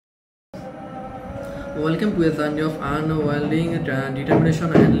Welcome to a journey of unwavering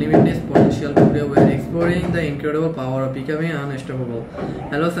determination and limitless potential. Today we are exploring the incredible power of becoming unstoppable.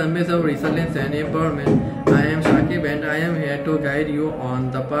 Hello, Sunbeams of resilience and empowerment. I am Shakib and I am here to guide you on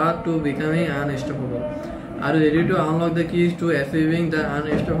the path to becoming unstoppable. Are you ready to unlock the keys to achieving the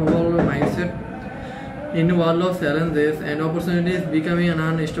unstoppable mindset? In the world of challenges and opportunities, becoming an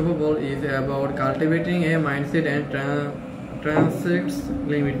unstoppable is about cultivating a mindset and transcends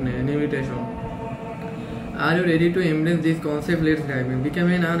limitation. Are you ready to embrace this concept? Let's dive in.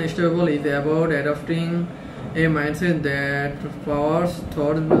 Becoming unstoppable is about adopting a mindset that powers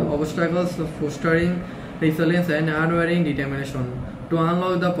through obstacles, fostering resilience and unwavering determination. To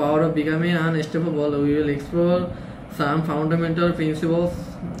unlock the power of becoming unstoppable, we will explore some fundamental principles.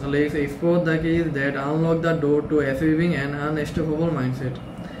 Let's explore the keys that unlock the door to achieving an unstoppable mindset.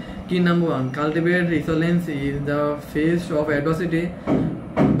 Key number 1. Cultivate resilience is the face of adversity,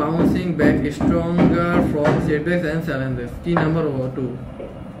 bouncing back stronger from setbacks and challenges. Key number 2.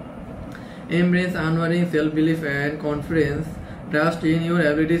 Embrace unwavering self-belief and confidence. Trust in your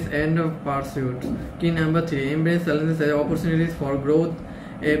abilities and pursuits. Key number 3. Embrace challenges as opportunities for growth.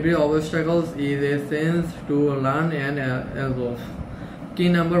 Every obstacle is a chance to learn and evolve. Key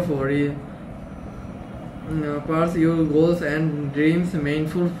number 4 is pursue your goals and dreams.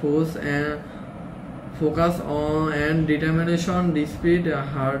 Mindful force and focus on and determination despite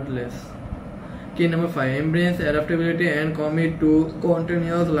hardness. Key number 5. Embrace adaptability and commit to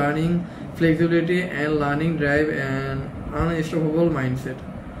continuous learning. Flexibility and learning drive an unstoppable mindset.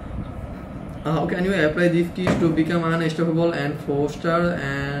 How can you apply these keys to become unstoppable and foster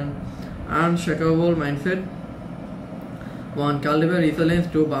an unshakable mindset? 1. Cultivate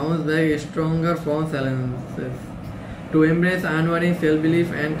resilience to bounce back stronger from challenges. To embrace unwavering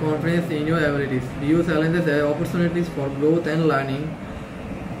self-belief and confidence in your abilities. View challenges as opportunities for growth and learning.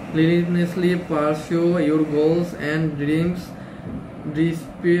 Relentlessly pursue your goals and dreams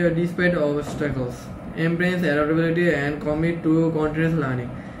despite obstacles. Embrace adaptability and commit to continuous learning.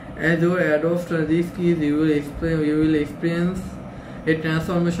 As you adopt these keys, you will experience a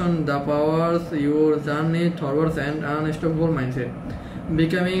transformation that powers your journey towards an unstoppable mindset.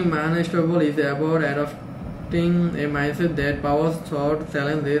 Becoming unstoppable is about adopting a mindset that powers through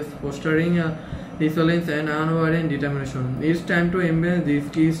challenges, fostering resilience and unwavering determination. It's time to embrace these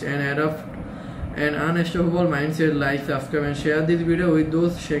keys and adopt an unstoppable mindset. Like, subscribe and share this video with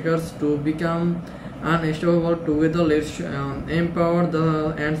those shakers to become unstoppable. Together, let's empower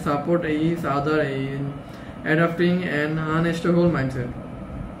and support each other in adopting an unstoppable mindset.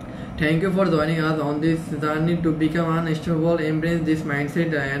 Thank you for joining us on this journey to become unstoppable. Embrace this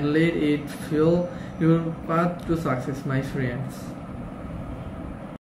mindset and let it fuel your path to success, my friends.